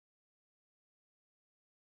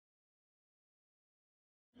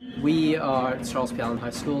We are at Charles P. Allen High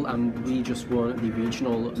School and we just won the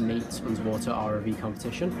regional Mate Underwater ROV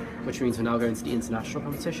competition, which means we're now going to the international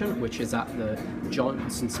competition, which is at the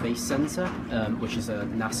Johnson Space Center, which is a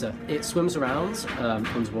NASA. It swims around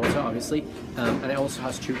underwater, obviously, and it also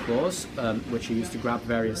has two claws, which are used to grab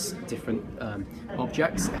various different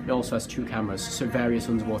objects. It also has two cameras, so various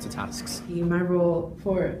underwater tasks. My role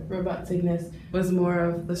for Robot Cygnus was more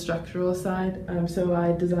of the structural side, so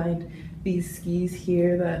I designed these skis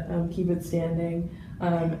here that keep it standing,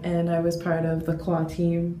 and I was part of the claw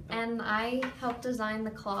team. And I helped design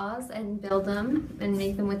the claws and build them and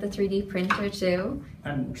make them with a 3D printer too.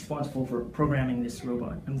 I'm responsible for programming this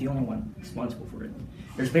robot. I'm the only one responsible for it.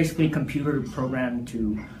 There's basically a computer program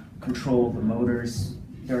to control the motors.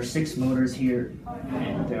 There are 6 motors here,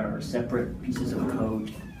 and there are separate pieces of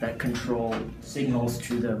code that control signals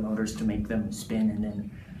to the motors to make them spin and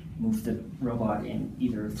then move the robot in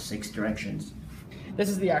either of 6 directions. This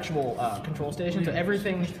is the actual control station, so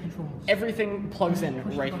everything plugs in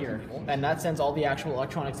right here, and that sends all the actual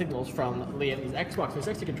electronic signals from the Xbox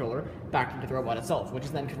 360 controller back into the robot itself, which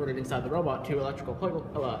is then converted inside the robot to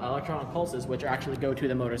electronic pulses, which actually go to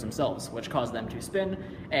the motors themselves, which cause them to spin.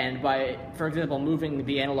 And by, for example, moving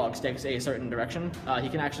the analog sticks a certain direction, he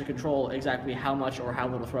can actually control exactly how much or how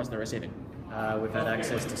little thrust they're receiving. We've had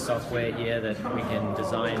access to software here that we can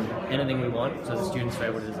design anything we want, so the students are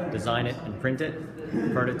able to design it and print it,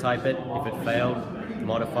 prototype it. If it failed,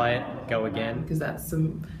 modify it, go again. Because that's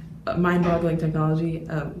some mind-boggling technology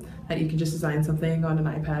that you can just design something on an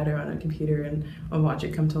iPad or on a computer and watch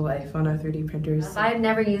it come to life on our 3D printers. I've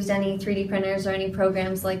never used any 3D printers or any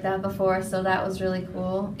programs like that before, so that was really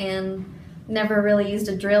cool. And never really used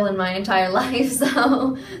a drill in my entire life,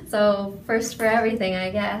 so first for everything, I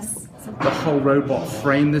guess. The whole robot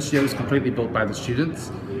frame this year was completely built by the students,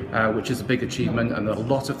 which is a big achievement, and a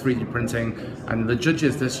lot of 3D printing, and the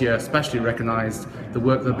judges this year especially recognized the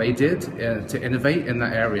work that they did to innovate in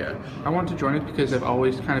that area. I wanted to join it because I've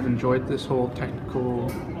always kind of enjoyed this whole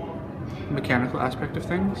technical, mechanical aspect of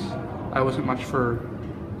things. I wasn't much for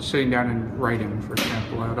sitting down and writing, for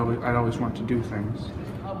example. I'd always want to do things.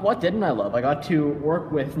 What didn't I love? I got to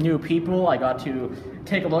work with new people, I got to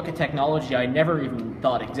take a look at technology I never even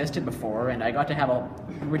thought existed before, and I got to have a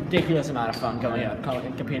ridiculous amount of fun going out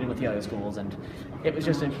and competing with the other schools, and it was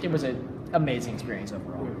just it was an amazing experience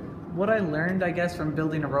overall. What I learned, I guess, from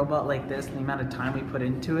building a robot like this and the amount of time we put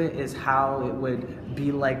into it is how it would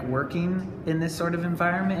be like working in this sort of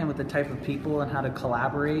environment and with the type of people and how to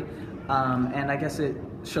collaborate. And I guess it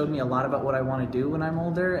showed me a lot about what I want to do when I'm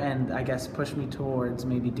older, and I guess pushed me towards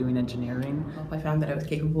maybe doing engineering. I found that I was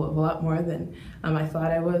capable of a lot more than I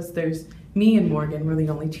thought I was. There's me and Morgan, we're the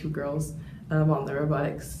only 2 girls on the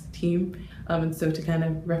robotics team, and so to kind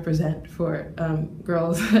of represent for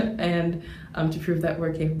girls and to prove that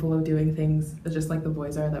we're capable of doing things just like the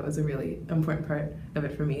boys are, that was a really important part of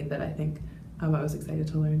it for me that I think I was excited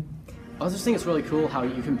to learn. I just think it's really cool how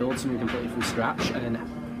you can build something completely from scratch and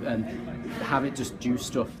have it just do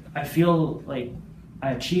stuff. I feel like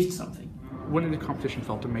I achieved something. Winning the competition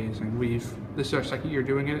felt amazing. This is our 2nd year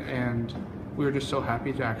doing it, and we were just so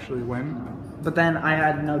happy to actually win. But then I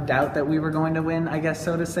had no doubt that we were going to win, I guess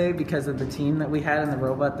so to say, because of the team that we had and the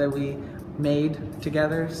robot that we made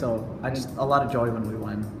together. So a lot of joy when we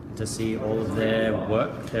won. To see all of their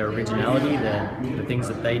work, their originality, the things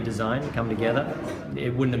that they designed come together.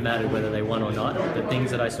 It wouldn't have mattered whether they won or not. The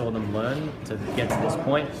things that I saw them learn to get to this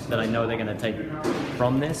point that I know they're going to take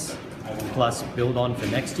from this, plus build on for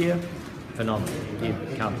next year, phenomenal. You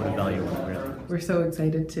can't put a value on it, really. We're so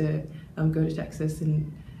excited to go to Texas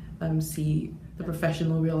and see the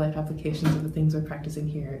professional real-life applications of the things we're practicing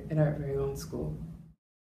here at our very own school.